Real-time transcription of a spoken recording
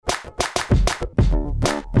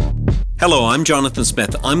Hello, I'm Jonathan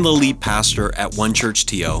Smith. I'm the lead pastor at One Church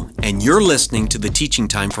TO, and you're listening to the teaching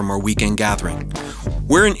time from our weekend gathering.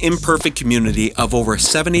 We're an imperfect community of over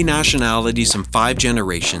 70 nationalities and 5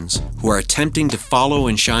 generations who are attempting to follow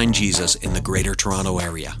and shine Jesus in the Greater Toronto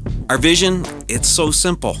Area. Our vision, it's so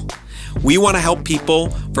simple. We want to help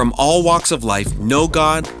people from all walks of life know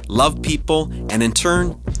God, love people, and in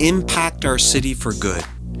turn, impact our city for good.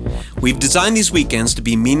 We've designed these weekends to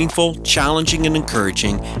be meaningful, challenging, and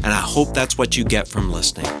encouraging, and I hope that's what you get from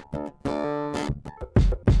listening.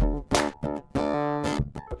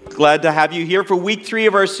 Glad to have you here for week 3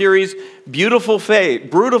 of our series, Beautiful Faith,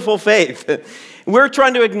 Brutal Faith. We're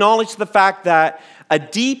trying to acknowledge the fact that a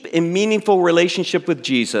deep and meaningful relationship with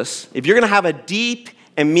Jesus, if you're going to have a deep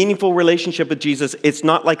and meaningful relationship with Jesus, it's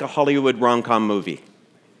not like a Hollywood rom-com movie.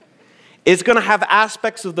 It's going to have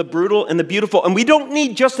aspects of the brutal and the beautiful. And we don't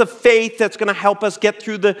need just a faith that's going to help us get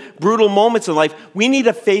through the brutal moments in life. We need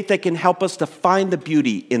a faith that can help us to find the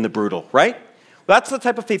beauty in the brutal, right? That's the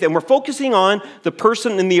type of faith. And we're focusing on the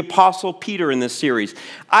person in the Apostle Peter in this series.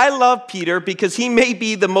 I love Peter because he may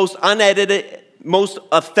be the most unedited, most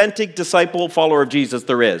authentic disciple, follower of Jesus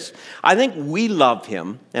there is. I think we love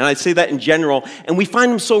him, and I say that in general, and we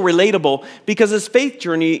find him so relatable because his faith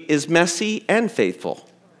journey is messy and faithful.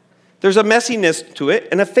 There's a messiness to it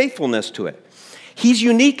and a faithfulness to it. He's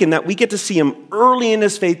unique in that we get to see him early in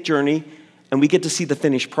his faith journey and we get to see the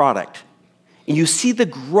finished product. And you see the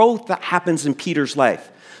growth that happens in Peter's life.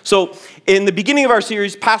 So in the beginning of our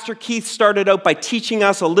series, Pastor Keith started out by teaching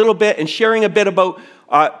us a little bit and sharing a bit about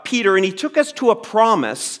Peter, and he took us to a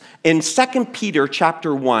promise in 2 Peter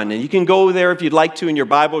chapter 1. And you can go there if you'd like to in your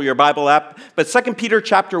Bible app, but 2 Peter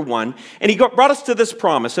chapter 1. And he brought us to this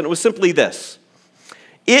promise, and it was simply this.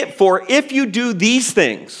 For if you do these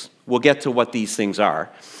things, we'll get to what these things are,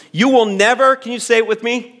 you will never, can you say it with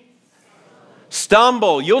me?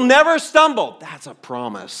 Stumble. You'll never stumble. That's a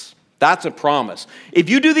promise. That's a promise. If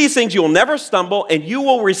you do these things, you will never stumble, and you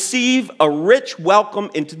will receive a rich welcome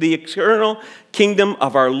into the eternal kingdom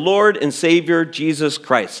of our Lord and Savior, Jesus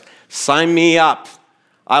Christ. Sign me up.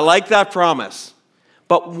 I like that promise.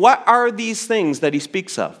 But what are these things that he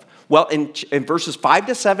speaks of? Well, in verses 5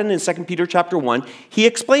 to 7 in 2 Peter chapter 1, he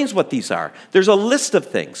explains what these are. There's a list of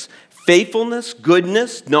things. Faithfulness,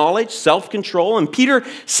 goodness, knowledge, self-control. And Peter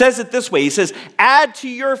says it this way. He says, add to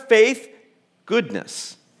your faith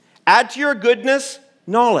goodness. Add to your goodness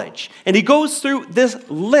knowledge. And he goes through this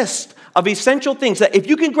list of essential things that if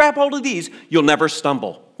you can grab hold of these, you'll never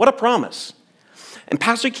stumble. What a promise. And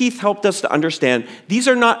Pastor Keith helped us to understand these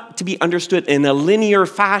are not to be understood in a linear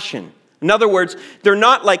fashion. In other words, they're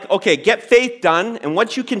not like, okay, get faith done, and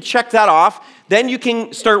once you can check that off, then you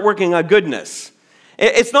can start working on goodness.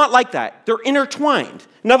 It's not like that. They're intertwined.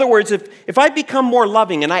 In other words, if I become more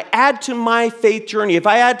loving and I add to my faith journey, if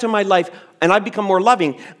I add to my life and I become more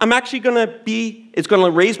loving, I'm actually it's going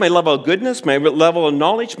to raise my level of goodness, my level of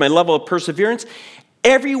knowledge, my level of perseverance.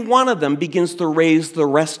 Every one of them begins to raise the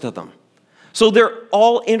rest of them. So they're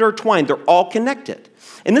all intertwined. They're all connected.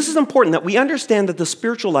 And this is important that we understand that the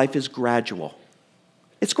spiritual life is gradual.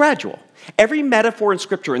 It's gradual. Every metaphor in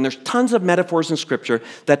Scripture, and there's tons of metaphors in Scripture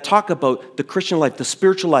that talk about the Christian life, the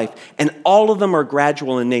spiritual life, and all of them are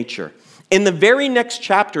gradual in nature. In the very next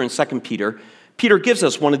chapter in 2 Peter, Peter gives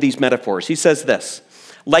us one of these metaphors. He says this,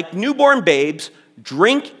 like newborn babes,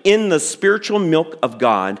 drink in the spiritual milk of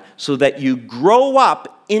God so that you grow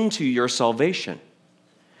up into your salvation.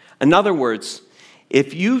 In other words,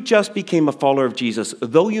 if you just became a follower of Jesus,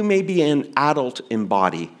 though you may be an adult in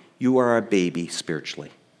body, you are a baby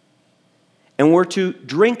spiritually. And we're to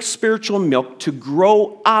drink spiritual milk to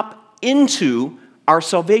grow up into our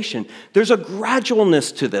salvation. There's a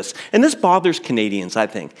gradualness to this. And this bothers Canadians, I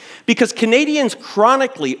think, because Canadians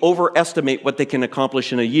chronically overestimate what they can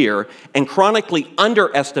accomplish in a year and chronically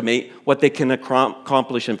underestimate what they can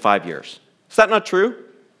accomplish in 5 years. Is that not true?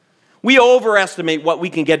 We overestimate what we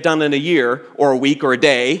can get done in a year or a week or a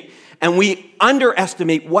day, and we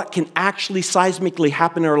underestimate what can actually seismically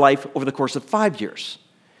happen in our life over the course of 5 years.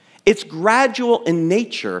 It's gradual in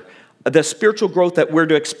nature, the spiritual growth that we're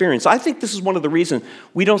to experience. I think this is one of the reasons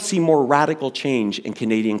we don't see more radical change in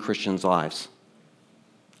Canadian Christians' lives.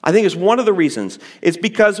 I think it's one of the reasons. It's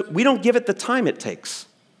because we don't give it the time it takes.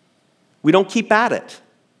 We don't keep at it.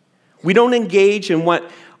 We don't engage in what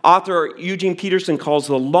author Eugene Peterson calls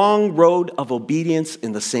the long road of obedience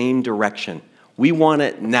in the same direction. We want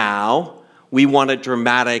it now. We want it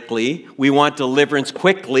dramatically. We want deliverance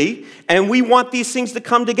quickly. And we want these things to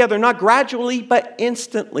come together, not gradually, but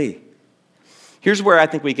instantly. Here's where I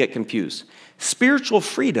think we get confused. Spiritual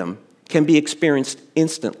freedom can be experienced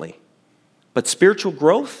instantly. But spiritual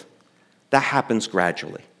growth, that happens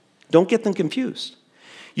gradually. Don't get them confused.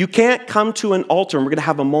 You can't come to an altar, and we're going to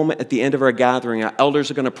have a moment at the end of our gathering. Our elders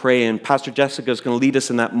are going to pray, and Pastor Jessica is going to lead us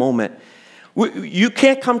in that moment. You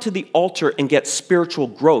can't come to the altar and get spiritual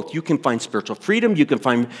growth. You can find spiritual freedom. You can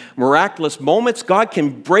find miraculous moments. God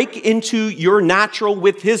can break into your natural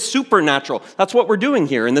with his supernatural. That's what we're doing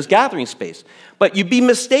here in this gathering space. But you'd be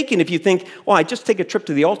mistaken if you think, well, I just take a trip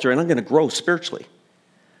to the altar and I'm going to grow spiritually.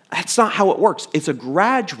 That's not how it works. It's a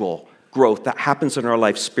gradual growth that happens in our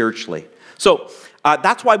life spiritually. So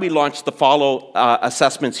that's why we launched the Follow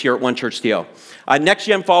assessments here at One Church TO. Next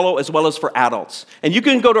Gen Follow as well as for adults. And you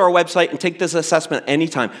can go to our website and take this assessment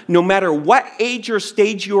anytime. No matter what age or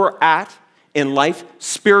stage you are at in life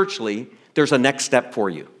spiritually, there's a next step for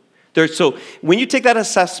you. So when you take that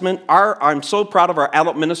assessment, I'm so proud of our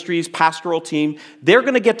adult ministries pastoral team. They're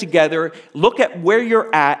going to get together, look at where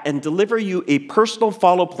you're at, and deliver you a personal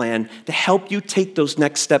follow plan to help you take those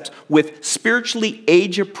next steps with spiritually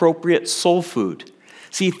age-appropriate soul food.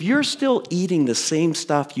 See, if you're still eating the same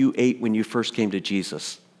stuff you ate when you first came to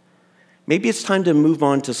Jesus, maybe it's time to move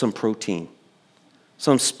on to some protein,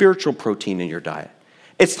 some spiritual protein in your diet.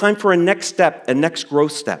 It's time for a next step, a next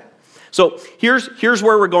growth step. So here's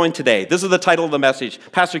where we're going today. This is the title of the message.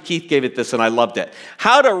 Pastor Keith gave it this, and I loved it.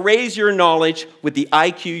 How to raise your knowledge with the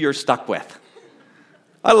IQ you're stuck with.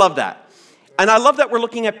 I love that. And I love that we're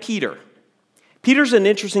looking at Peter. Peter's an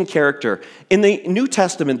interesting character. In the New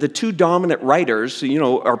Testament, the two dominant writers,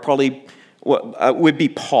 are probably would be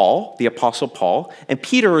Paul, the Apostle Paul, and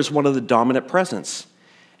Peter is one of the dominant presence.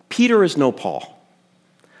 Peter is no Paul.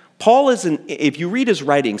 Paul if you read his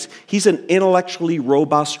writings, he's an intellectually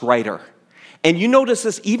robust writer. And you notice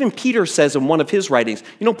this, even Peter says in one of his writings,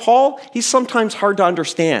 Paul, he's sometimes hard to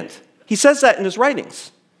understand. He says that in his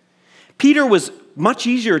writings. Peter was much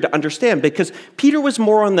easier to understand because Peter was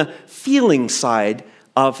more on the feeling side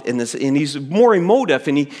and he's more emotive,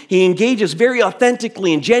 and he engages very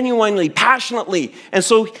authentically and genuinely, passionately. And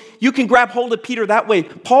so you can grab hold of Peter that way.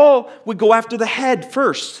 Paul would go after the head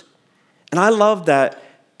first. And I love that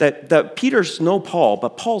Peter's no Paul,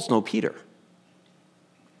 but Paul's no Peter.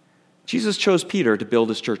 Jesus chose Peter to build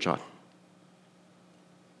his church on.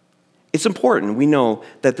 It's important. We know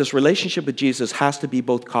that this relationship with Jesus has to be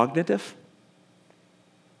both cognitive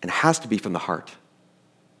and has to be from the heart.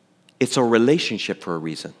 It's a relationship for a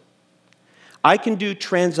reason. I can do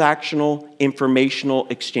transactional, informational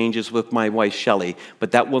exchanges with my wife, Shelley,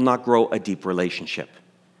 but that will not grow a deep relationship.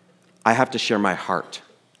 I have to share my heart.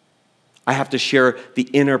 I have to share the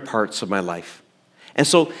inner parts of my life. And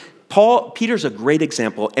so Peter's a great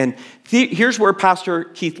example. And here's where Pastor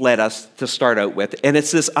Keith led us to start out with. And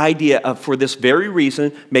it's this idea of, for this very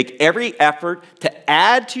reason, make every effort to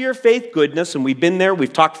add to your faith goodness. And we've been there.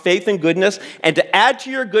 We've talked faith and goodness. And to add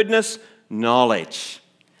to your goodness, knowledge.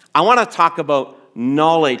 I want to talk about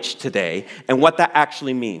knowledge today and what that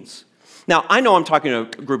actually means. Now, I know I'm talking to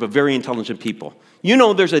a group of very intelligent people. You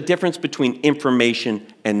know there's a difference between information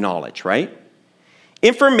and knowledge, right?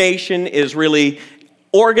 Information is really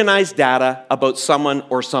organized data about someone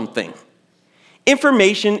or something.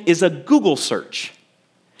 Information is a Google search.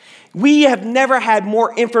 We have never had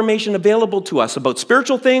more information available to us about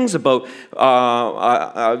spiritual things, about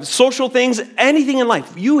social things, anything in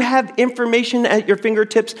life. You have information at your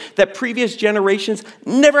fingertips that previous generations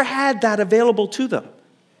never had that available to them.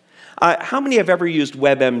 How many have ever used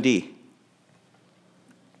WebMD?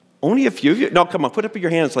 Only a few of you? No, come on, put up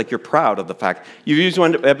your hands like you're proud of the fact. You've used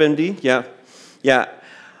WebMD? Yeah.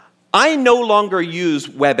 I no longer use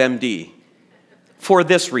WebMD for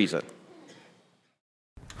this reason.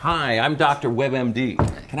 Hi, I'm Dr. WebMD.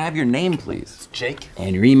 Can I have your name, please? Jake.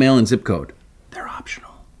 And your email and zip code. They're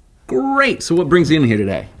optional. Great. So what brings you in here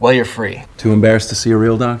today? Well, you're free. Too embarrassed to see a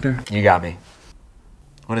real doctor? You got me.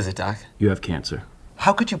 What is it, Doc? You have cancer.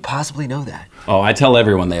 How could you possibly know that? Oh, I tell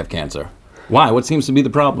everyone they have cancer. Why? What seems to be the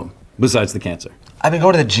problem, besides the cancer? I've been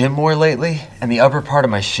going to the gym more lately, and the upper part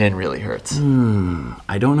of my shin really hurts.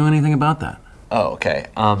 I don't know anything about that. Oh, okay.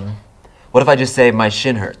 What if I just say my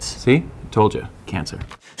shin hurts? See? I told you. Cancer.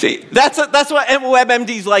 See, that's what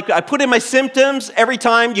WebMD's like. I put in my symptoms every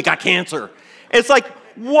time you got cancer. It's like,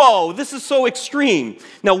 whoa, this is so extreme.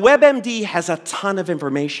 Now, WebMD has a ton of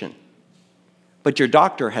information, but your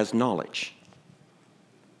doctor has knowledge.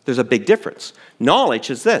 There's a big difference. Knowledge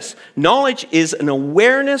is this. Knowledge is an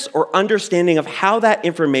awareness or understanding of how that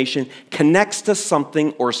information connects to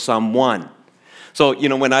something or someone. So,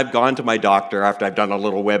 when I've gone to my doctor after I've done a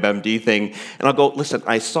little WebMD thing, and I'll go, listen,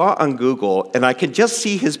 I saw on Google, and I can just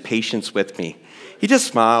see his patience with me. He just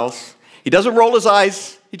smiles. He doesn't roll his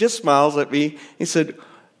eyes. He just smiles at me. He said,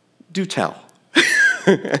 do tell.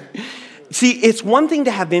 See, it's one thing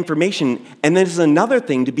to have information, and then it's another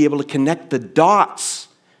thing to be able to connect the dots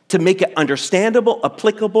to make it understandable,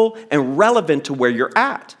 applicable, and relevant to where you're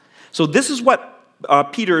at. So this is what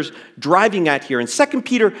Peter's driving at here. In 2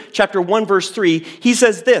 Peter chapter 1, verse 3, he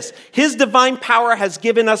says this: his divine power has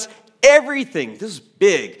given us everything, this is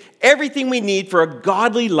big, everything we need for a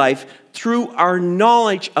godly life through our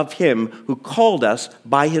knowledge of him who called us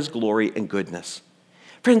by his glory and goodness.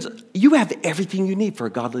 Friends, you have everything you need for a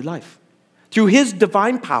godly life. Through his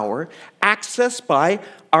divine power, accessed by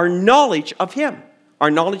our knowledge of him.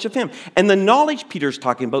 Our knowledge of him. And the knowledge Peter's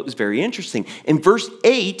talking about is very interesting. In verse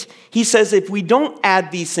 8, he says if we don't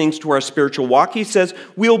add these things to our spiritual walk, he says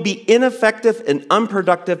we'll be ineffective and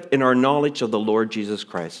unproductive in our knowledge of the Lord Jesus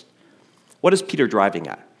Christ. What is Peter driving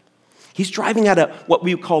at? He's driving at what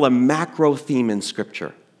we call a macro theme in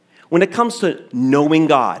Scripture. When it comes to knowing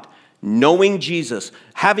God, knowing Jesus,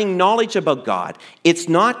 having knowledge about God, it's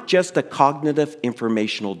not just a cognitive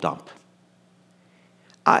informational dump.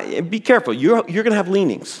 Be careful. You're going to have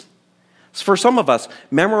leanings. For some of us,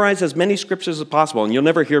 memorize as many scriptures as possible, and you'll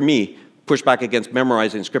never hear me push back against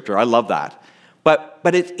memorizing scripture. I love that. But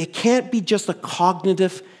it can't be just a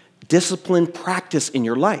cognitive, disciplined practice in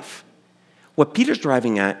your life. What Peter's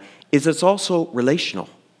driving at is it's also relational.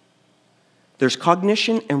 There's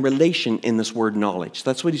cognition and relation in this word knowledge.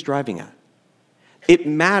 That's what he's driving at. It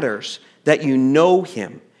matters that you know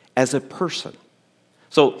him as a person.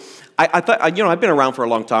 So I thought, I've been around for a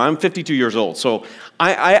long time. I'm 52 years old, so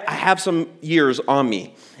I have some years on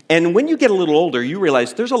me. And when you get a little older, you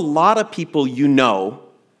realize there's a lot of people you know,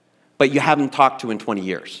 but you haven't talked to in 20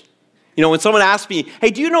 years. You know, when someone asks me,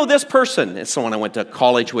 hey, do you know this person? It's someone I went to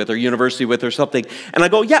college with or university with or something. And I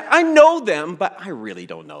go, yeah, I know them, but I really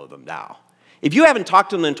don't know them now. If you haven't talked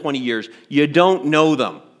to them in 20 years, you don't know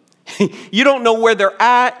them. You don't know where they're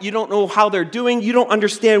at. You don't know how they're doing. You don't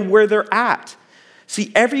understand where they're at.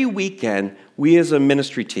 See, every weekend, we as a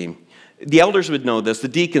ministry team, the elders would know this, the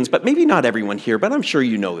deacons, but maybe not everyone here, but I'm sure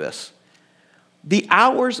you know this. The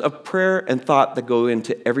hours of prayer and thought that go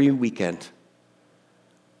into every weekend,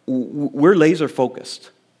 we're laser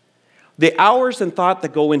focused. The hours and thought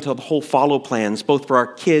that go into the whole follow plans, both for our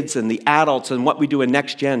kids and the adults and what we do in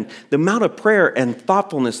Next Gen, the amount of prayer and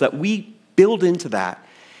thoughtfulness that we build into that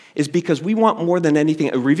is because we want more than anything.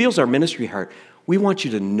 It reveals our ministry heart. We want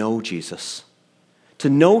you to know Jesus. To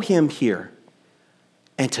know him here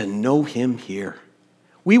and to know him here.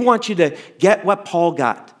 We want you to get what Paul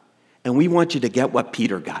got, and we want you to get what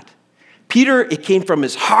Peter got. Peter, it came from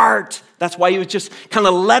his heart. That's why he was just kind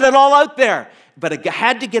of let it all out there. But it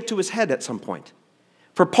had to get to his head at some point.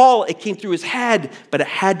 For Paul, it came through his head, but it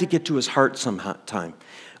had to get to his heart sometime.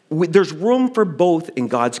 There's room for both in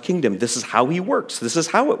God's kingdom. This is how he works. This is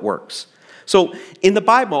how it works. So in the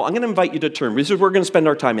Bible, I'm going to invite you to turn. This is where we're going to spend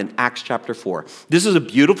our time in Acts chapter 4. This is a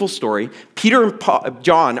beautiful story. Peter and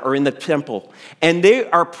John are in the temple, and they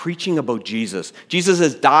are preaching about Jesus. Jesus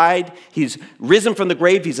has died. He's risen from the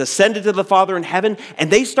grave. He's ascended to the Father in heaven,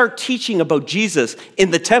 and they start teaching about Jesus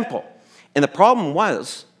in the temple. And the problem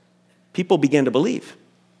was, people began to believe.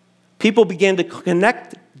 People began to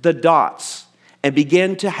connect the dots and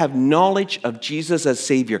began to have knowledge of Jesus as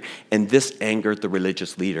Savior. And this angered the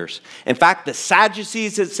religious leaders. In fact, the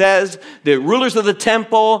Sadducees, it says, the rulers of the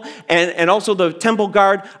temple and also the temple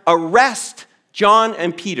guard arrest John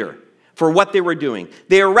and Peter for what they were doing.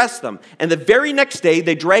 They arrest them. And the very next day,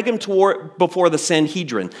 they drag them before the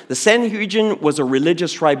Sanhedrin. The Sanhedrin was a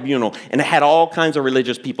religious tribunal, and it had all kinds of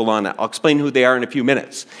religious people on it. I'll explain who they are in a few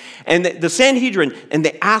minutes. And the Sanhedrin, and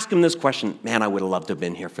they ask them this question. Man, I would have loved to have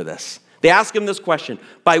been here for this. They ask him this question: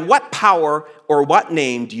 by what power or what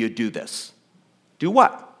name do you do this? Do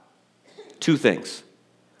what? Two things.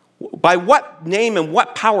 By what name and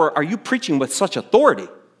what power are you preaching with such authority?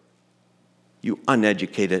 You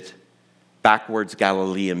uneducated, backwards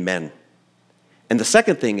Galilean men. And the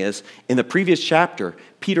second thing is, in the previous chapter,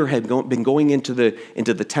 Peter had been going into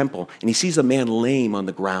the temple, and he sees a man lame on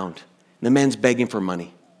the ground. And the man's begging for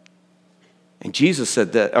money. And Jesus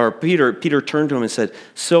said that, or Peter turned to him and said,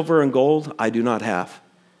 silver and gold I do not have.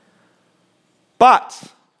 But,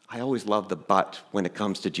 I always love the but when it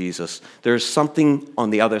comes to Jesus. There's something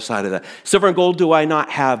on the other side of that. Silver and gold do I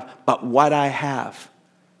not have, but what I have,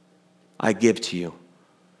 I give to you.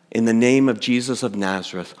 In the name of Jesus of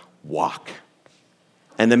Nazareth, walk.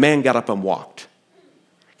 And the man got up and walked.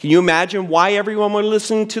 Can you imagine why everyone would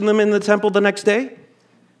listen to them in the temple the next day?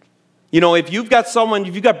 You know, if you've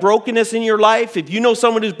got brokenness in your life, if you know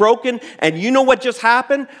someone who's broken and you know what just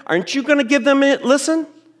happened, aren't you going to give them a listen?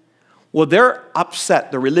 Well, they're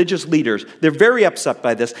upset, the religious leaders. They're very upset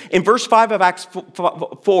by this. In verse 5 of Acts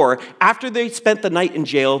 4, after they spent the night in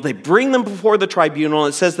jail, they bring them before the tribunal.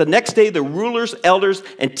 And it says the next day the rulers, elders,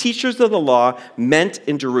 and teachers of the law met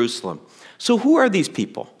in Jerusalem. So who are these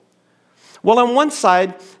people? Well, on one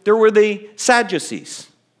side, there were the Sadducees.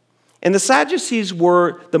 And the Sadducees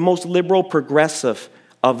were the most liberal, progressive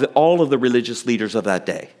of all of the religious leaders of that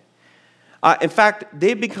day. In fact,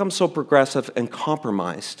 they've become so progressive and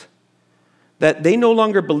compromised that they no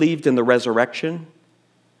longer believed in the resurrection.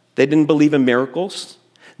 They didn't believe in miracles.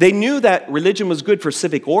 They knew that religion was good for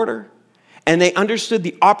civic order, and they understood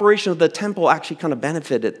the operation of the temple actually kind of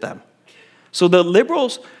benefited them. So the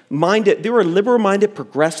they were liberal-minded,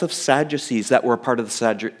 progressive Sadducees that were a part of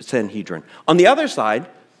the Sanhedrin. On the other side,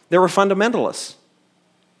 there were fundamentalists,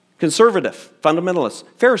 conservative fundamentalists,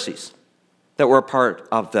 Pharisees that were a part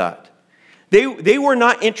of that. They were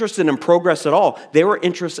not interested in progress at all. They were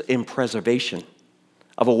interested in preservation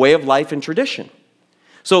of a way of life and tradition.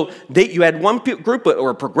 So you had one group that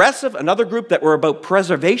were progressive, another group that were about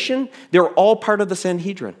preservation. They were all part of the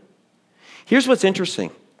Sanhedrin. Here's what's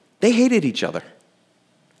interesting. They hated each other.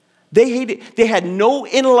 They had no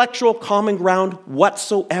intellectual common ground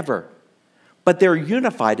whatsoever. But they're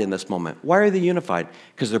unified in this moment. Why are they unified?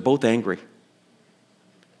 Because they're both angry.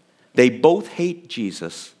 They both hate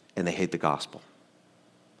Jesus and they hate the gospel.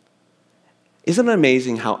 Isn't it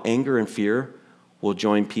amazing how anger and fear will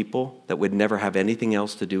join people that would never have anything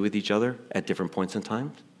else to do with each other at different points in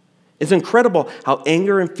time? It's incredible how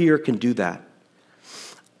anger and fear can do that.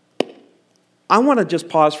 I want to just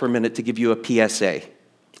pause for a minute to give you a PSA,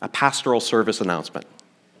 a pastoral service announcement.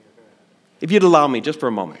 If you'd allow me just for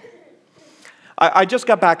a moment. I just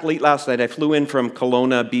got back late last night. I flew in from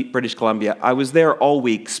Kelowna, British Columbia. I was there all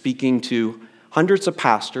week speaking to hundreds of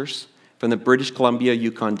pastors from the British Columbia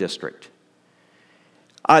Yukon district.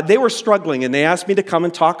 They were struggling, and they asked me to come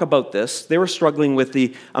and talk about this. They were struggling with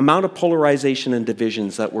the amount of polarization and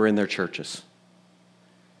divisions that were in their churches.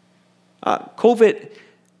 COVID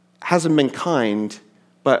hasn't been kind,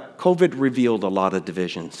 but COVID revealed a lot of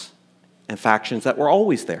divisions and factions that were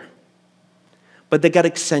always there. But they got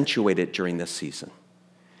accentuated during this season.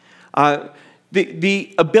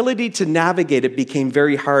 The ability to navigate it became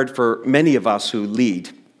very hard for many of us who lead.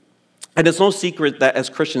 And it's no secret that as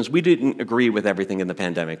Christians, we didn't agree with everything in the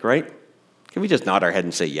pandemic, right? Can we just nod our head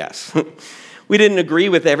and say yes? We didn't agree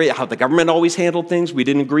with how the government always handled things. We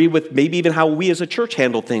didn't agree with maybe even how we as a church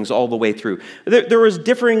handled things all the way through. There was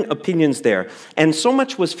differing opinions there. And so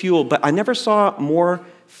much was fueled, but I never saw more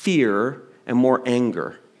fear and more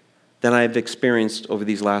anger than I've experienced over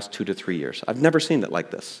these last 2 to 3 years. I've never seen it like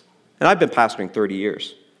this. And I've been pastoring 30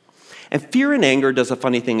 years. And fear and anger does a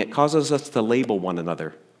funny thing. It causes us to label one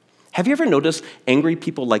another. Have you ever noticed angry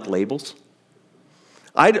people like labels?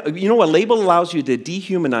 A label allows you to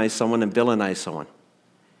dehumanize someone and villainize someone.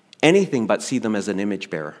 Anything but see them as an image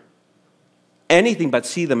bearer. Anything but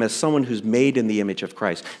see them as someone who's made in the image of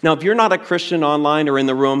Christ. Now, if you're not a Christian online or in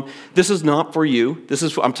the room, this is not for you.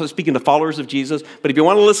 I'm speaking to followers of Jesus. But if you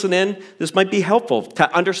want to listen in, this might be helpful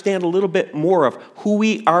to understand a little bit more of who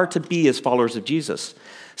we are to be as followers of Jesus.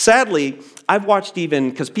 Sadly, I've watched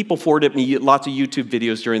because people forwarded me lots of YouTube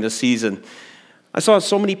videos during this season. I saw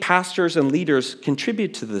so many pastors and leaders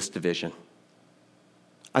contribute to this division.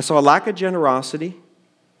 I saw a lack of generosity,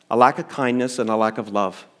 a lack of kindness, and a lack of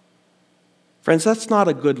love. Friends, that's not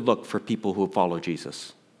a good look for people who follow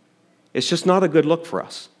Jesus. It's just not a good look for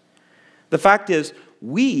us. The fact is,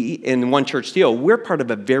 we in One Church TO, we're part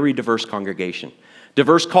of a very diverse congregation.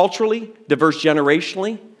 Diverse culturally, diverse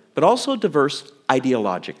generationally, but also diverse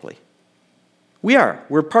ideologically.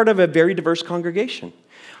 We're part of a very diverse congregation.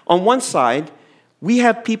 On one side, we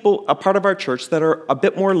have people, a part of our church, that are a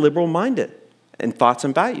bit more liberal-minded in thoughts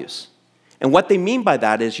and values. And what they mean by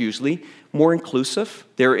that is usually more inclusive.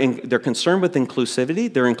 They're concerned with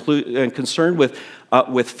inclusivity. They're concerned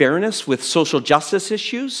with fairness, with social justice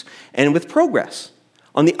issues, and with progress.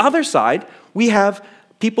 On the other side, we have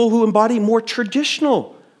people who embody more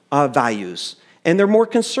traditional values, and they're more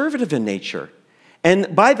conservative in nature.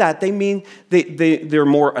 And by that, they mean they're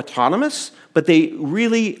more autonomous, but they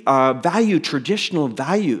really value traditional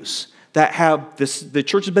values that the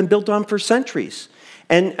church has been built on for centuries.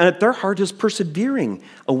 And at their heart is persevering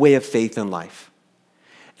a way of faith and life.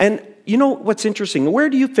 And you know what's interesting? Where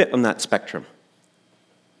do you fit on that spectrum?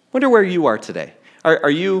 Wonder where you are today.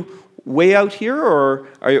 Are you way out here or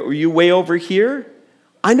are you way over here?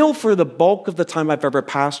 I know for the bulk of the time I've ever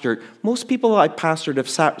pastored, most people I pastored have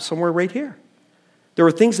sat somewhere right here. There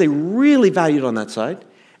were things they really valued on that side,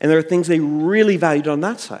 and there are things they really valued on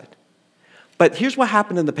that side. But here's what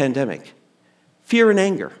happened in the pandemic. Fear and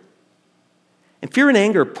anger. And fear and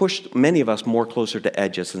anger pushed many of us more closer to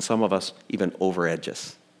edges, and some of us even over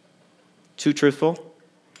edges. Too truthful?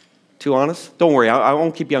 Too honest? Don't worry, I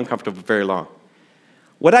won't keep you uncomfortable very long.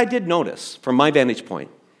 What I did notice, from my vantage point,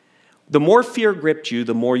 the more fear gripped you,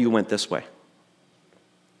 the more you went this way.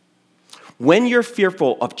 When you're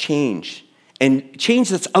fearful of change, and change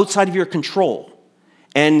that's outside of your control,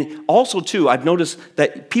 and also, too, I've noticed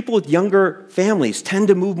that people with younger families tend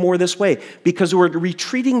to move more this way because we're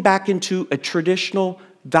retreating back into a traditional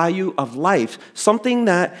value of life, something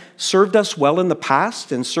that served us well in the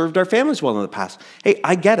past and served our families well in the past. Hey,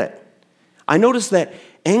 I get it. I noticed that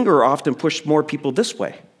anger often pushed more people this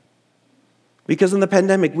way because in the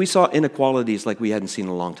pandemic, we saw inequalities like we hadn't seen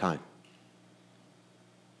in a long time.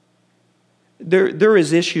 There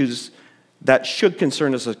is issues that should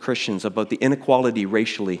concern us as Christians about the inequality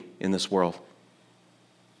racially in this world.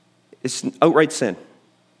 It's outright sin.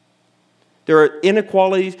 There are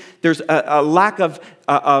inequalities. There's a lack of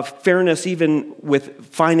fairness even with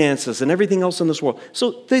finances and everything else in this world.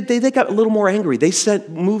 So they got a little more angry. They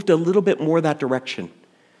moved a little bit more that direction.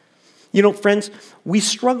 You know, friends, we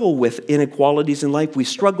struggle with inequalities in life. We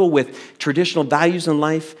struggle with traditional values in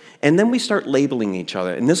life. And then we start labeling each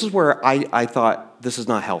other. And this is where I thought this is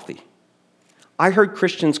not healthy. I heard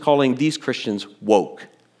Christians calling these Christians woke.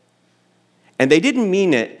 And they didn't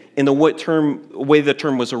mean it in the way the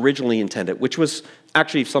term was originally intended, which was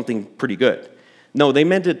actually something pretty good. No, they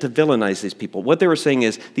meant it to villainize these people. What they were saying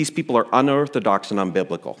is these people are unorthodox and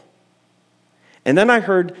unbiblical. And then I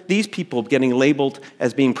heard these people getting labeled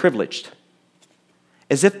as being privileged,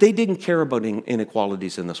 as if they didn't care about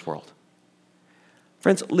inequalities in this world.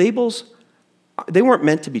 Friends, labels, they weren't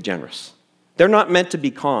meant to be generous. They're not meant to be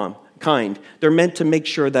kind. They're meant to make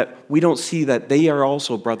sure that we don't see that they are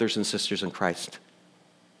also brothers and sisters in Christ.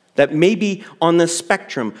 That maybe on this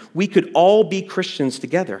spectrum, we could all be Christians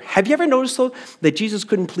together. Have you ever noticed, though, that Jesus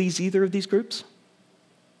couldn't please either of these groups?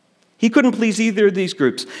 He couldn't please either of these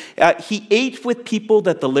groups. He ate with people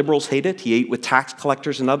that the liberals hated. He ate with tax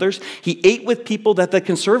collectors and others. He ate with people that the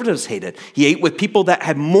conservatives hated. He ate with people that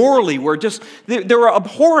had morally were just, they were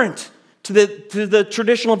abhorrent to the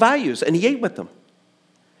traditional values, and he ate with them.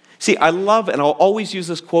 See, I love, and I'll always use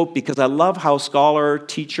this quote because I love how scholar,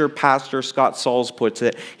 teacher, pastor Scott Sauls puts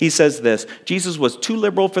it. He says this: Jesus was too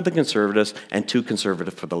liberal for the conservatives and too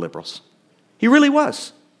conservative for the liberals. He really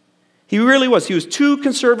was. He really was. He was too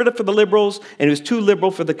conservative for the liberals and he was too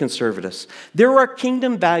liberal for the conservatives. There are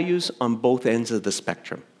kingdom values on both ends of the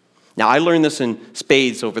spectrum. Now, I learned this in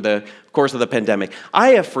spades over the course of the pandemic. I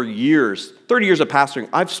have for years, 30 years of pastoring,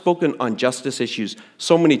 I've spoken on justice issues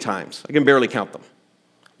so many times. I can barely count them.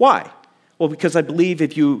 Why? Well, because I believe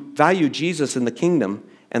if you value Jesus and the kingdom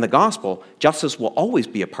and the gospel, justice will always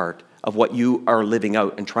be a part of what you are living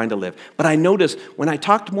out and trying to live. But I noticed when I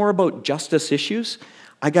talked more about justice issues,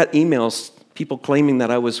 I got emails, people claiming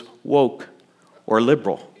that I was woke or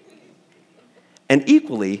liberal. And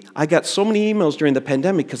equally, I got so many emails during the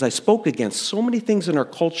pandemic because I spoke against so many things in our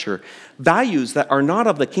culture, values that are not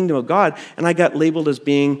of the kingdom of God, and I got labeled as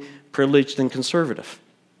being privileged and conservative.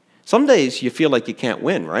 Some days you feel like you can't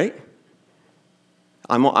win, right?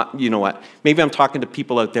 You know what? Maybe I'm talking to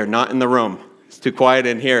people out there, not in the room. It's too quiet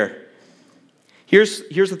in here. Here's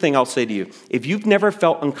the thing I'll say to you. If you've never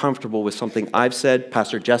felt uncomfortable with something I've said,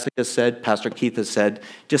 Pastor Jessica said, Pastor Keith has said,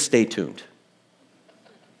 just stay tuned.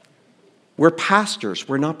 We're pastors.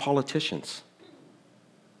 We're not politicians.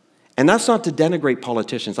 And that's not to denigrate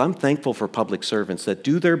politicians. I'm thankful for public servants that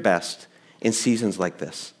do their best in seasons like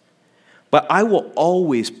this. But I will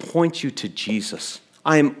always point you to Jesus.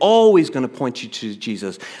 I am always going to point you to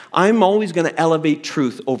Jesus. I'm always going to elevate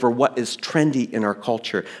truth over what is trendy in our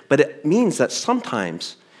culture. But it means that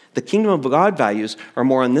sometimes the kingdom of God values are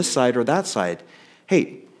more on this side or that side.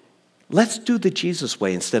 Hey, let's do the Jesus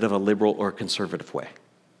way instead of a liberal or conservative way.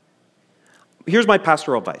 Here's my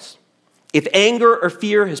pastoral advice. If anger or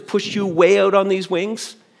fear has pushed you way out on these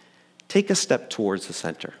wings, take a step towards the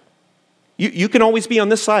center. You can always be on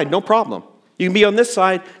this side, no problem. You can be on this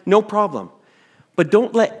side, no problem. But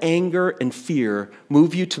don't let anger and fear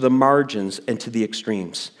move you to the margins and to the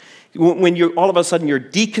extremes. When you're all of a sudden you're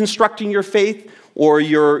deconstructing your faith or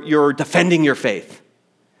you're defending your faith.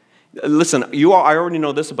 Listen, I already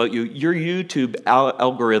know this about you. Your YouTube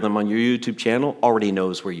algorithm on your YouTube channel already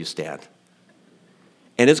knows where you stand.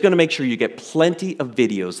 And it's going to make sure you get plenty of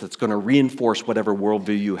videos that's going to reinforce whatever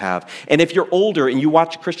worldview you have. And if you're older and you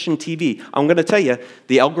watch Christian TV, I'm going to tell you,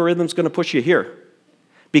 the algorithm's going to push you here.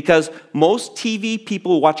 Because most TV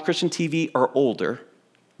people who watch Christian TV are older.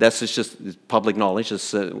 That's just public knowledge.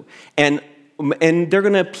 And they're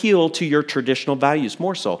going to appeal to your traditional values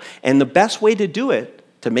more so. And the best way to do it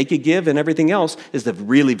to make you give and everything else is to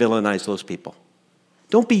really villainize those people.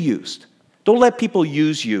 Don't be used. Don't let people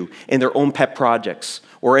use you in their own pet projects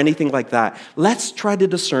or anything like that. Let's try to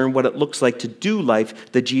discern what it looks like to do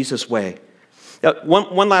life the Jesus way. Now,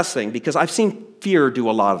 one last thing, because I've seen fear do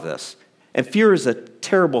a lot of this. And fear is a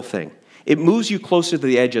terrible thing. It moves you closer to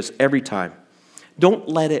the edges every time. Don't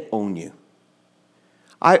let it own you.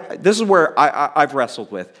 This is where I've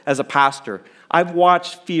wrestled with. As a pastor, I've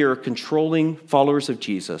watched fear controlling followers of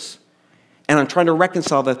Jesus, and I'm trying to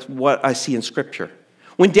reconcile that to what I see in Scripture.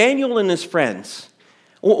 When Daniel and his friends,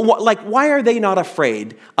 why are they not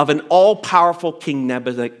afraid of an all-powerful King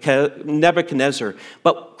Nebuchadnezzar?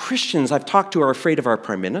 But Christians I've talked to are afraid of our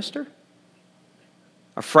prime minister,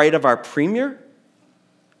 afraid of our premier,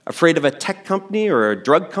 afraid of a tech company or a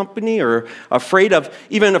drug company, or afraid of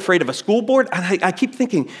a school board. And I keep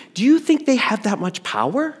thinking, do you think they have that much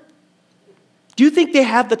power? Do you think they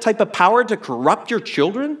have the type of power to corrupt your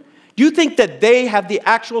children? Do you think that they have the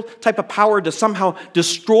actual type of power to somehow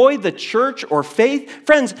destroy the church or faith?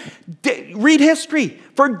 Friends, read history.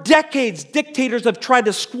 For decades, dictators have tried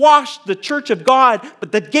to squash the church of God,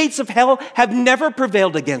 but the gates of hell have never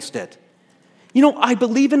prevailed against it. You know, I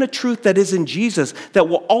believe in a truth that is in Jesus that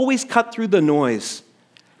will always cut through the noise.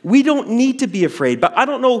 We don't need to be afraid, but I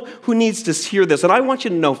don't know who needs to hear this. And I want you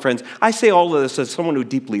to know, friends, I say all of this as someone who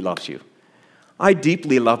deeply loves you. I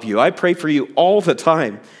deeply love you. I pray for you all the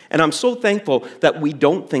time. And I'm so thankful that we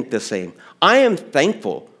don't think the same. I am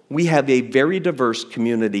thankful we have a very diverse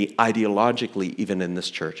community ideologically, even in this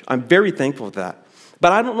church. I'm very thankful for that.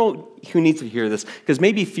 But I don't know who needs to hear this, because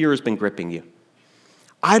maybe fear has been gripping you.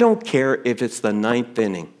 I don't care if it's the ninth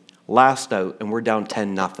inning, last out, and we're down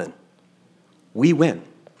 10-0. We win.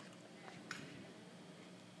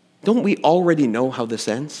 Don't we already know how this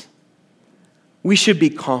ends? We should be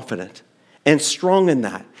confident and strong in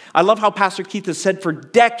that. I love how Pastor Keith has said for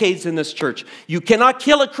decades in this church, you cannot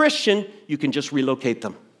kill a Christian, you can just relocate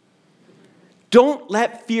them. Don't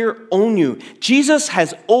let fear own you. Jesus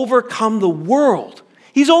has overcome the world.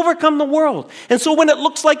 He's overcome the world. And so when it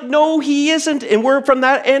looks like, no, he isn't, and we're from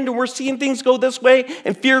that end, and we're seeing things go this way,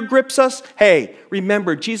 and fear grips us, hey,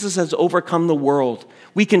 remember, Jesus has overcome the world.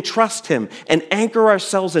 We can trust him and anchor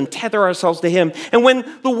ourselves and tether ourselves to him. And when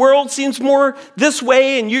the world seems more this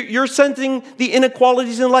way, and you're sensing the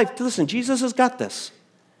inequalities in life, listen, Jesus has got this.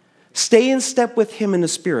 Stay in step with him in the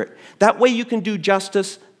Spirit. That way you can do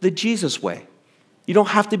justice the Jesus way. You don't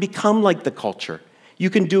have to become like the culture. You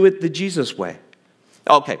can do it the Jesus way.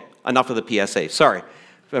 Okay, enough of the PSA. Sorry.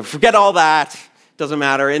 Forget all that. Doesn't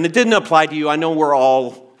matter. And it didn't apply to you. I know we're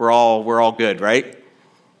all good, right?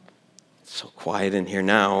 It's so quiet in here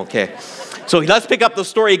now. Okay. So let's pick up the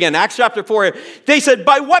story again. Acts chapter 4. They said,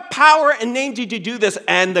 by what power and name did you do this?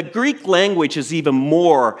 And the Greek language is even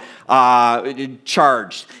more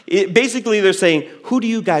charged. Basically, they're saying, who do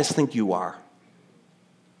you guys think you are?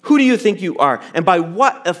 Who do you think you are? And by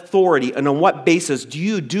what authority and on what basis do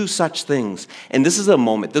you do such things? And this is a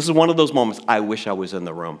moment. This is one of those moments I wish I was in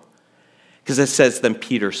the room. Because it says, then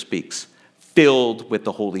Peter speaks, filled with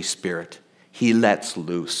the Holy Spirit. He lets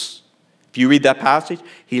loose. If you read that passage,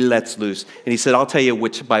 he lets loose. And he said, I'll tell you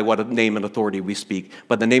by what name and authority we speak,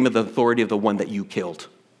 but the name of the authority of the one that you killed.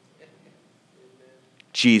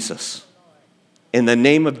 Jesus. In the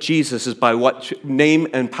name of Jesus is by what name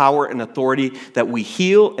and power and authority that we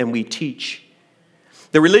heal and we teach.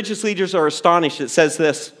 The religious leaders are astonished. It says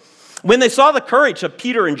this, when they saw the courage of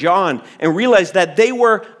Peter and John and realized that they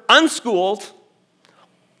were unschooled,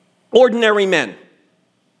 ordinary men.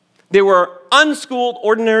 They were unschooled,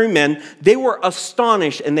 ordinary men. They were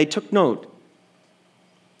astonished and they took note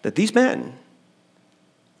that these men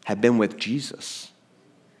had been with Jesus.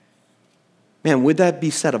 Man, would that be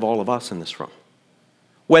said of all of us in this room?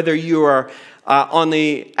 Whether you are on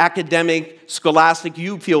the academic, scholastic,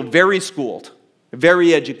 you feel very schooled,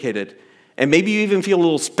 very educated, and maybe you even feel a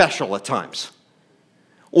little special at times.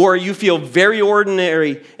 Or you feel very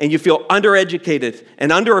ordinary and you feel undereducated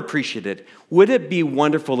and underappreciated. Would it be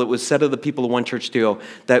wonderful, it was said of the people of One Church TO,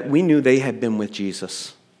 that we knew they had been with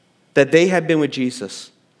Jesus. That they had been with Jesus.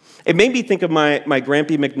 It made me think of my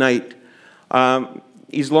Grampy McKnight.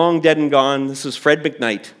 He's long dead and gone. This is Fred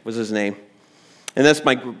McKnight was his name. And that's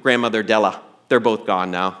my grandmother, Della. They're both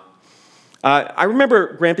gone now. I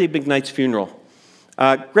remember Grampy McKnight's funeral.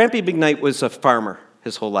 Grampy McKnight was a farmer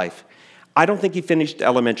his whole life. I don't think he finished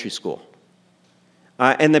elementary school.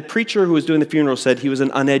 And the preacher who was doing the funeral said he was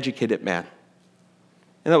an uneducated man.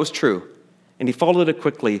 And that was true. And he followed it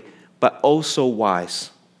quickly, but oh so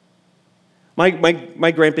wise. My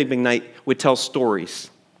Grampy McKnight would tell stories.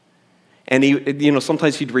 And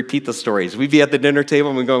sometimes he'd repeat the stories. We'd be at the dinner table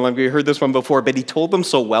and we'd go, we heard this one before, but he told them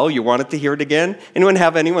so well, you wanted to hear it again. Anyone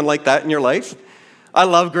have anyone like that in your life? I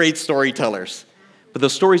love great storytellers. But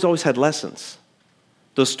those stories always had lessons.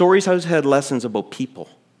 Those stories always had lessons about people,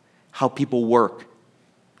 how people work.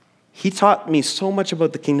 He taught me so much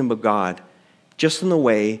about the kingdom of God, just in the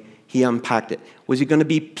way he unpacked it. Was he going to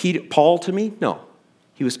be Paul to me? No.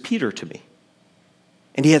 He was Peter to me.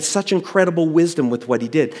 And he had such incredible wisdom with what he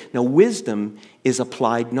did. Now, wisdom is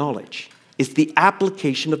applied knowledge. It's the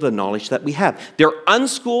application of the knowledge that we have. They're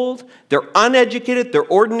unschooled, they're uneducated, they're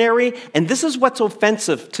ordinary, and this is what's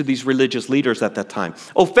offensive to these religious leaders at that time.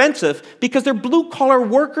 Offensive because they're blue-collar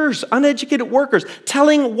workers, uneducated workers,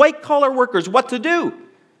 telling white-collar workers what to do.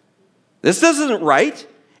 This isn't right.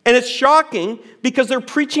 And it's shocking because they're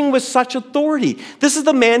preaching with such authority. This is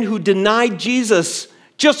the man who denied Jesus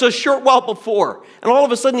just a short while before. And all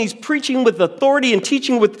of a sudden, he's preaching with authority and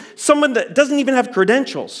teaching with someone that doesn't even have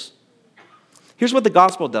credentials. Here's what the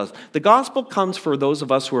gospel does. The gospel comes for those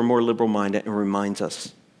of us who are more liberal-minded and reminds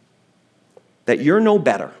us that you're no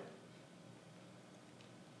better.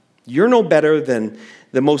 You're no better than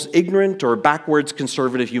the most ignorant or backwards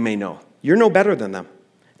conservative you may know. You're no better than them.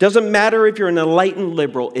 Doesn't matter if you're an enlightened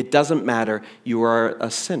liberal. It doesn't matter. You are a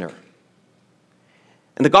sinner.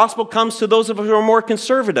 And the gospel comes to those of us who are more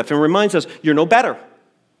conservative and reminds us, you're no better.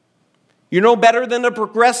 You're no better than a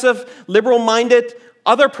progressive, liberal-minded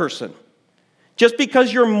other person. Just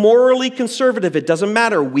because you're morally conservative, it doesn't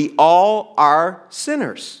matter. We all are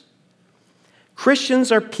sinners.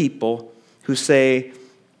 Christians are people who say,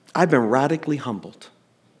 I've been radically humbled.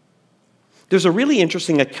 There's a really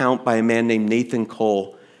interesting account by a man named Nathan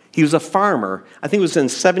Cole. He was a farmer. I think it was in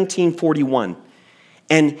 1741.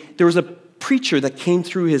 And there was a preacher that came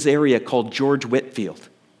through his area called George Whitefield.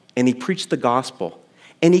 And he preached the gospel.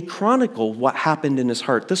 And he chronicled what happened in his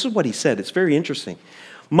heart. This is what he said. It's very interesting.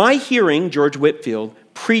 My hearing George Whitefield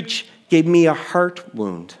preach gave me a heart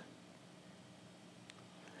wound.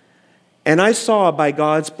 And I saw by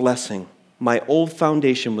God's blessing, my old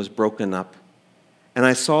foundation was broken up. And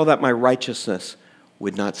I saw that my righteousness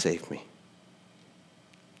would not save me.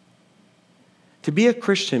 To be a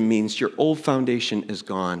Christian means your old foundation is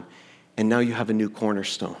gone, and now you have a new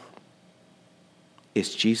cornerstone.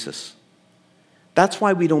 It's Jesus. That's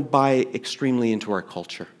why we don't buy extremely into our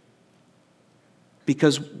culture.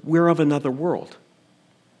 Because we're of another world.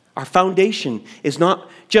 Our foundation is not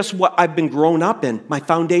just what I've been grown up in. My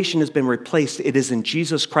foundation has been replaced. It is in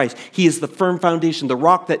Jesus Christ. He is the firm foundation, the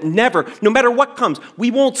rock that never, no matter what comes, we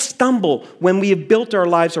won't stumble when we have built our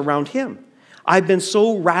lives around him. I've been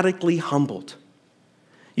so radically humbled.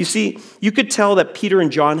 You see, you could tell that Peter and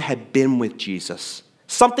John had been with Jesus.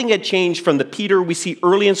 Something had changed from the Peter we see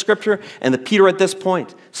early in Scripture and the Peter at this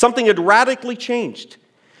point. Something had radically changed.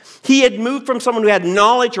 He had moved from someone who had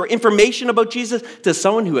knowledge or information about Jesus to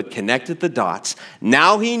someone who had connected the dots.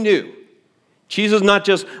 Now he knew. Jesus is not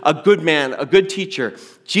just a good man, a good teacher.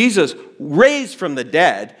 Jesus raised from the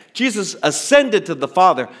dead. Jesus ascended to the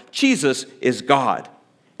Father. Jesus is God.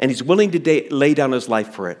 And he's willing to lay down his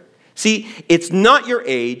life for it. See, it's not your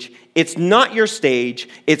age, it's not your stage,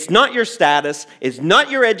 it's not your status, it's not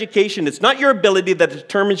your education, it's not your ability that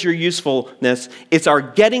determines your usefulness. It's our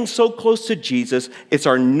getting so close to Jesus, it's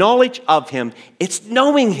our knowledge of him, it's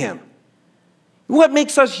knowing him. What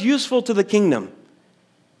makes us useful to the kingdom?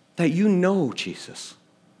 That you know Jesus.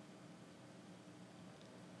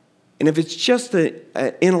 And if it's just an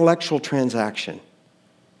intellectual transaction,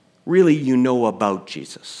 really you know about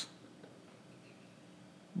Jesus.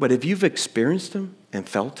 But if you've experienced him and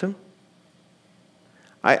felt him,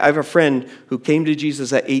 I have a friend who came to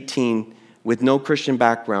Jesus at 18 with no Christian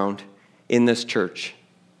background in this church.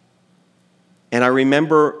 And I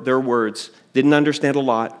remember their words, didn't understand a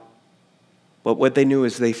lot, but what they knew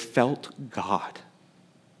is they felt God.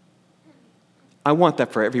 I want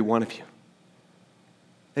that for every one of you.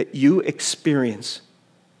 That you experience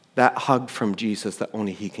that hug from Jesus that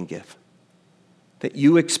only he can give. That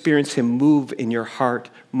you experience him move in your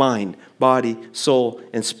heart, mind, body, soul,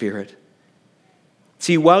 and spirit.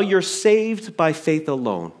 See, while you're saved by faith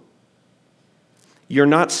alone, you're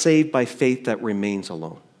not saved by faith that remains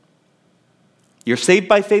alone. You're saved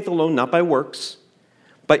by faith alone, not by works,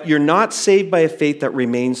 but you're not saved by a faith that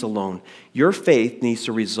remains alone. Your faith needs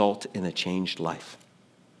to result in a changed life.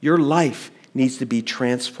 Your life needs to be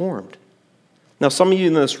transformed. Now, some of you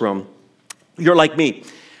in this room, you're like me.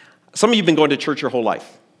 Some of you have been going to church your whole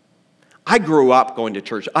life. I grew up going to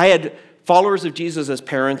church. I had followers of Jesus as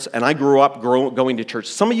parents, and I grew up going to church.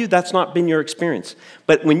 Some of you, that's not been your experience.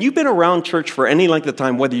 But when you've been around church for any length of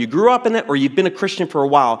time, whether you grew up in it or you've been a Christian for a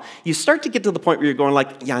while, you start to get to the point where you're going like,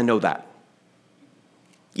 yeah, I know that.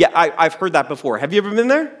 Yeah, I've heard that before. Have you ever been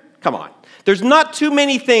there? Come on. There's not too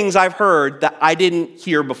many things I've heard that I didn't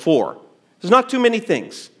hear before. There's not too many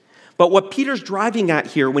things. But what Peter's driving at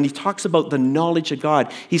here when he talks about the knowledge of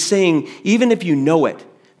God, he's saying, even if you know it,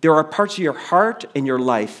 there are parts of your heart and your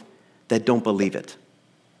life that don't believe it,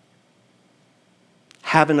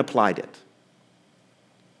 haven't applied it.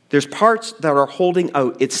 There's parts that are holding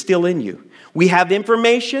out. It's still in you. We have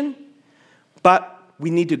information, but we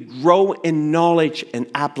need to grow in knowledge and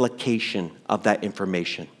application of that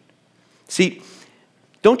information. See,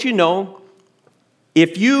 don't you know,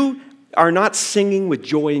 if you are not singing with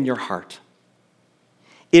joy in your heart,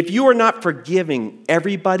 if you are not forgiving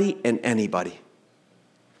everybody and anybody,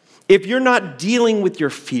 if you're not dealing with your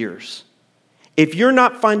fears, if you're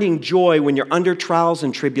not finding joy when you're under trials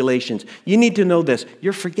and tribulations, you need to know this.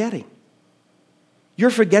 You're forgetting. You're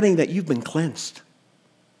forgetting that you've been cleansed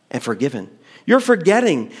and forgiven. You're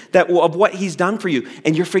forgetting that of what he's done for you,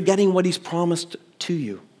 and you're forgetting what he's promised to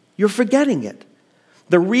you. You're forgetting it.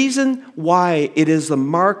 The reason why it is the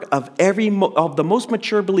mark of of the most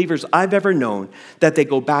mature believers I've ever known that they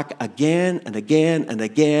go back again and again and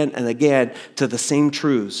again and again to the same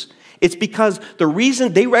truths. It's because the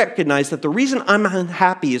reason they recognize that the reason I'm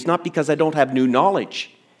unhappy is not because I don't have new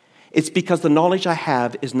knowledge. It's because the knowledge I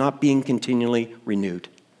have is not being continually renewed.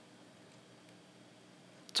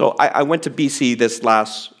 So I went to BC this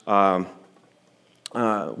last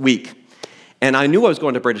week, and I knew I was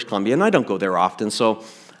going to British Columbia, and I don't go there often, so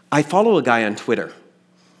I follow a guy on Twitter.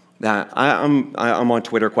 I'm on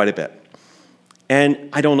Twitter quite a bit, and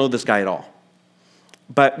I don't know this guy at all.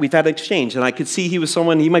 But we've had an exchange, and I could see he was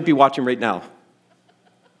someone, he might be watching right now.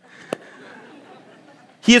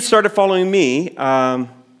 He had started following me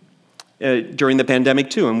during the pandemic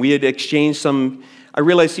too, and we had exchanged some. I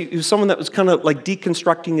realized he was someone that was kind of like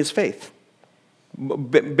deconstructing his faith.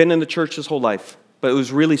 Been in the church his whole life, but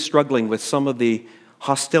was really struggling with some of the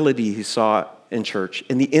hostility he saw in church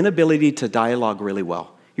and the inability to dialogue really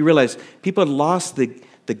well. He realized people had lost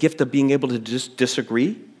the gift of being able to just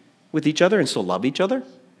disagree with each other and still love each other.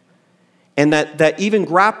 And that even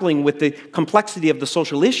grappling with the complexity of the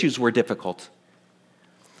social issues were difficult.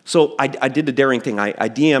 So I did the daring thing. I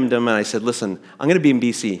DM'd him and I said, listen, I'm going to be in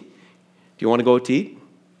BC. Do you want to go to eat?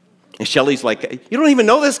 And Shelley's like, you don't even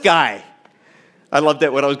know this guy. I loved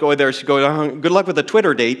it when I was going there. She'd go, good luck with the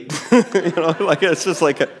Twitter date. It's just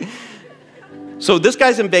like So this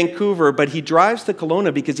guy's in Vancouver, but he drives to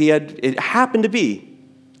Kelowna because it happened to be,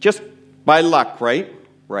 just by luck,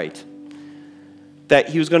 right, that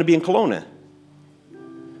he was going to be in Kelowna.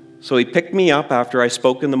 So he picked me up after I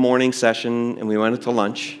spoke in the morning session, and we went into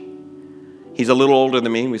lunch. He's a little older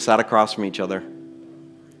than me. We sat across from each other.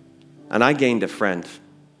 And I gained a friend.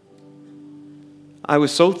 I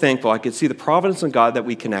was so thankful. I could see the providence of God that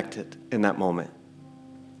we connected in that moment.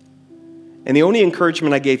 And the only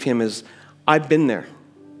encouragement I gave him is, I've been there.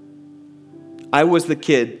 I was the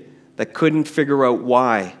kid that couldn't figure out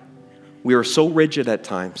why we were so rigid at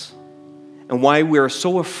times, and why we were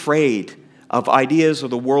so afraid of ideas of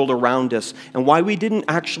the world around us, and why we didn't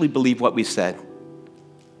actually believe what we said.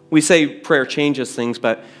 We say prayer changes things,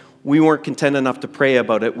 but we weren't content enough to pray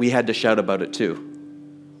about it. We had to shout about it too.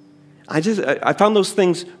 I found those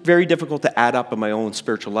things very difficult to add up in my own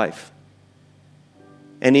spiritual life.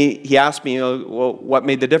 And he asked me, well, what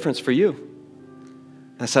made the difference for you?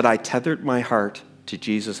 I said, I tethered my heart to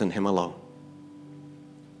Jesus and him alone.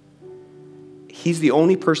 He's the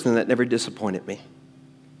only person that never disappointed me.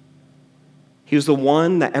 He was the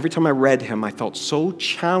one that every time I read him, I felt so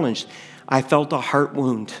challenged. I felt a heart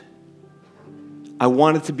wound. I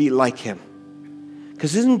wanted to be like him.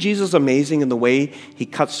 Because isn't Jesus amazing in the way he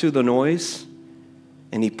cuts through the noise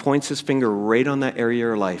and he points his finger right on that area of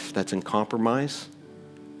your life that's in compromise?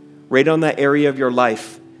 Right on that area of your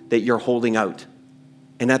life that you're holding out.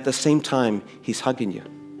 And at the same time, he's hugging you.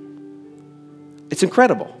 It's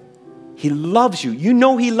incredible. He loves you. You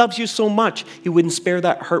know he loves you so much, he wouldn't spare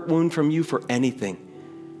that hurt wound from you for anything.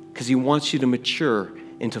 Because he wants you to mature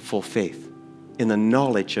into full faith in the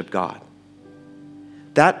knowledge of God.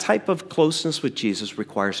 That type of closeness with Jesus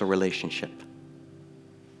requires a relationship.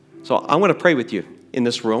 So I want to pray with you in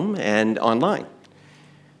this room and online.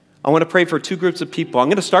 I want to pray for two groups of people. I'm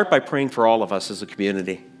going to start by praying for all of us as a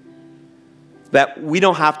community. That we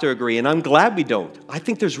don't have to agree, and I'm glad we don't. I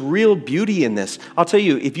think there's real beauty in this. I'll tell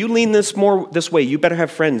you, if you lean this way, you better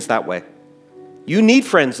have friends that way. You need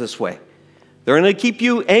friends this way. They're going to keep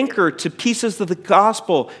you anchored to pieces of the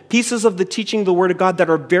gospel, pieces of the teaching of the Word of God that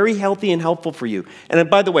are very healthy and helpful for you. And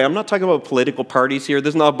by the way, I'm not talking about political parties here.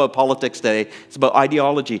 This is not about politics today. It's about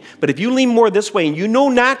ideology. But if you lean more this way, and you know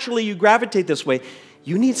naturally you gravitate this way,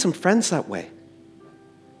 you need some friends that way.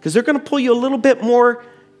 Because they're going to pull you a little bit more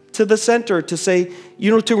to the center to say,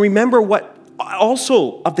 to remember what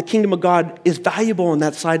also of the kingdom of God is valuable on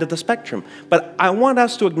that side of the spectrum. But I want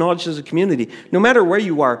us to acknowledge as a community, no matter where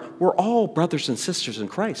you are, we're all brothers and sisters in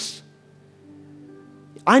Christ.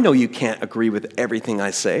 I know you can't agree with everything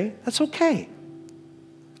I say. That's okay.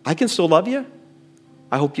 I can still love you.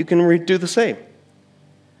 I hope you can do the same.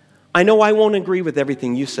 I know I won't agree with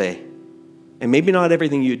everything you say, and maybe not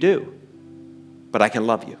everything you do, but I can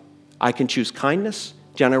love you. I can choose kindness,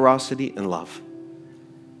 generosity, and love.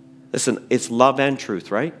 Listen, it's love and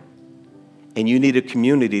truth, right? And you need a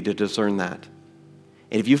community to discern that.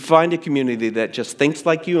 And if you find a community that just thinks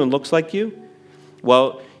like you and looks like you,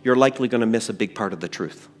 well, you're likely going to miss a big part of the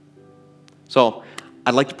truth. So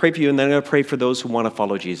I'd like to pray for you, and then I'm going to pray for those who want to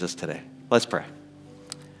follow Jesus today. Let's pray.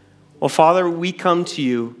 Well, Father, we come to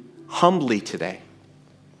you humbly today.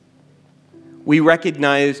 We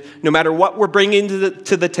recognize no matter what we're bringing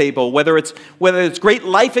to the table, whether it's great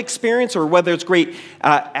life experience or whether it's great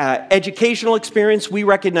educational experience, we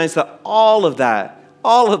recognize that all of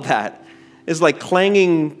that is like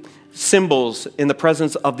clanging cymbals in the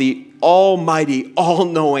presence of the almighty,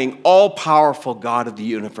 all-knowing, all-powerful God of the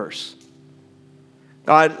universe.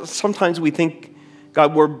 God, sometimes we think,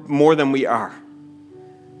 God, we're more than we are.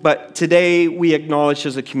 But today we acknowledge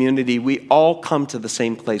as a community, we all come to the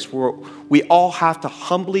same place where we all have to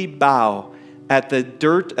humbly bow at the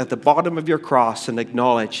dirt at the bottom of your cross and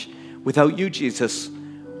acknowledge, without you, Jesus,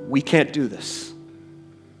 we can't do this.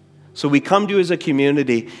 So we come to you as a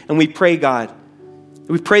community and we pray, God,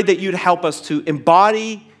 we pray that you'd help us to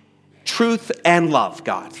embody truth and love,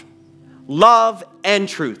 God. Love and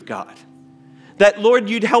truth, God. That, Lord,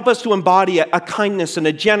 you'd help us to embody a kindness and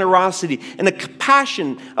a generosity and a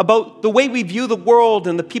compassion about the way we view the world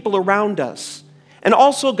and the people around us. And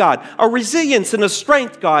also, God, a resilience and a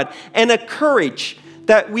strength, God, and a courage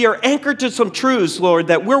that we are anchored to some truths, Lord,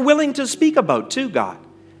 that we're willing to speak about too, God,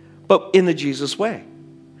 but in the Jesus way.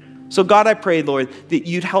 So, God, I pray, Lord, that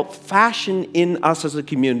you'd help fashion in us as a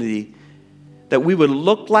community that we would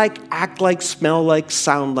look like, act like, smell like,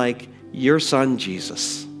 sound like your Son,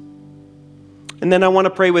 Jesus. And then I want to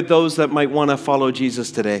pray with those that might want to follow Jesus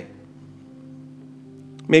today.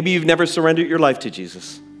 Maybe you've never surrendered your life to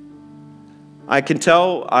Jesus. I can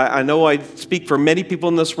tell, I know I speak for many people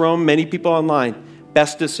in this room, many people online.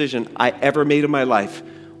 Best decision I ever made in my life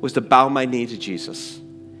was to bow my knee to Jesus.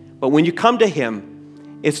 But when you come to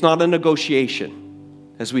him, it's not a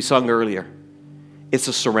negotiation, as we sung earlier. It's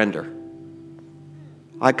a surrender.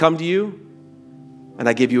 I come to you, and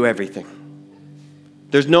I give you everything.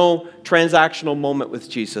 There's no transactional moment with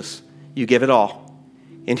Jesus. You give it all.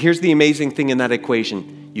 And here's the amazing thing in that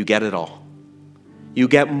equation. You get it all. You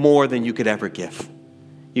get more than you could ever give.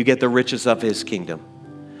 You get the riches of his kingdom.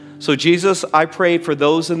 So Jesus, I pray for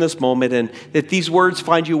those in this moment and that these words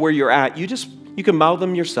find you where you're at. You can mouth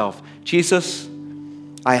them yourself. Jesus,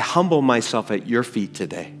 I humble myself at your feet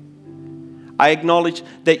today. I acknowledge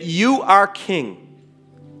that you are king.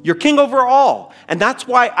 You're king over all. And that's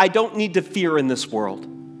why I don't need to fear in this world.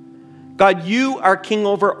 God, you are king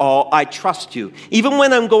over all. I trust you. Even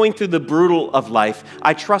when I'm going through the brutal of life,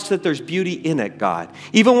 I trust that there's beauty in it, God.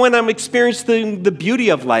 Even when I'm experiencing the beauty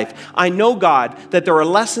of life, I know, God, that there are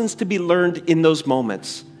lessons to be learned in those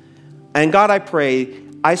moments. And God, I pray,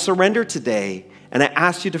 I surrender today, and I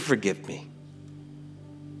ask you to forgive me.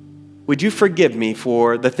 Would you forgive me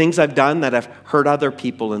for the things I've done that have hurt other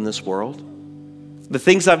people in this world? The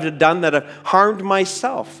things I've done that have harmed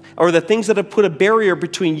myself, or the things that have put a barrier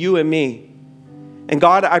between you and me. And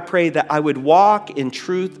God, I pray that I would walk in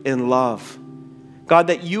truth and love. God,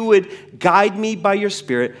 that you would guide me by your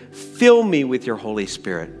Spirit, fill me with your Holy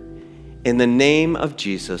Spirit. In the name of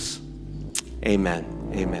Jesus,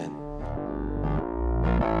 amen. Amen.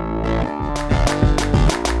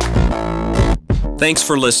 Thanks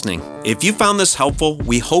for listening. If you found this helpful,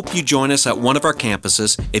 we hope you join us at one of our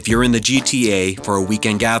campuses if you're in the GTA for a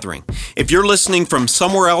weekend gathering. If you're listening from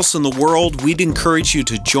somewhere else in the world, we'd encourage you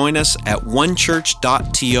to join us at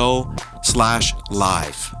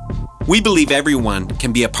onechurch.to/live. We believe everyone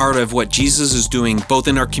can be a part of what Jesus is doing both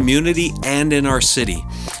in our community and in our city.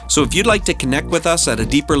 So if you'd like to connect with us at a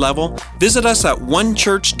deeper level, visit us at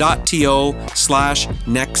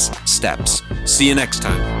onechurch.to/nextsteps. See you next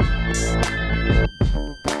time.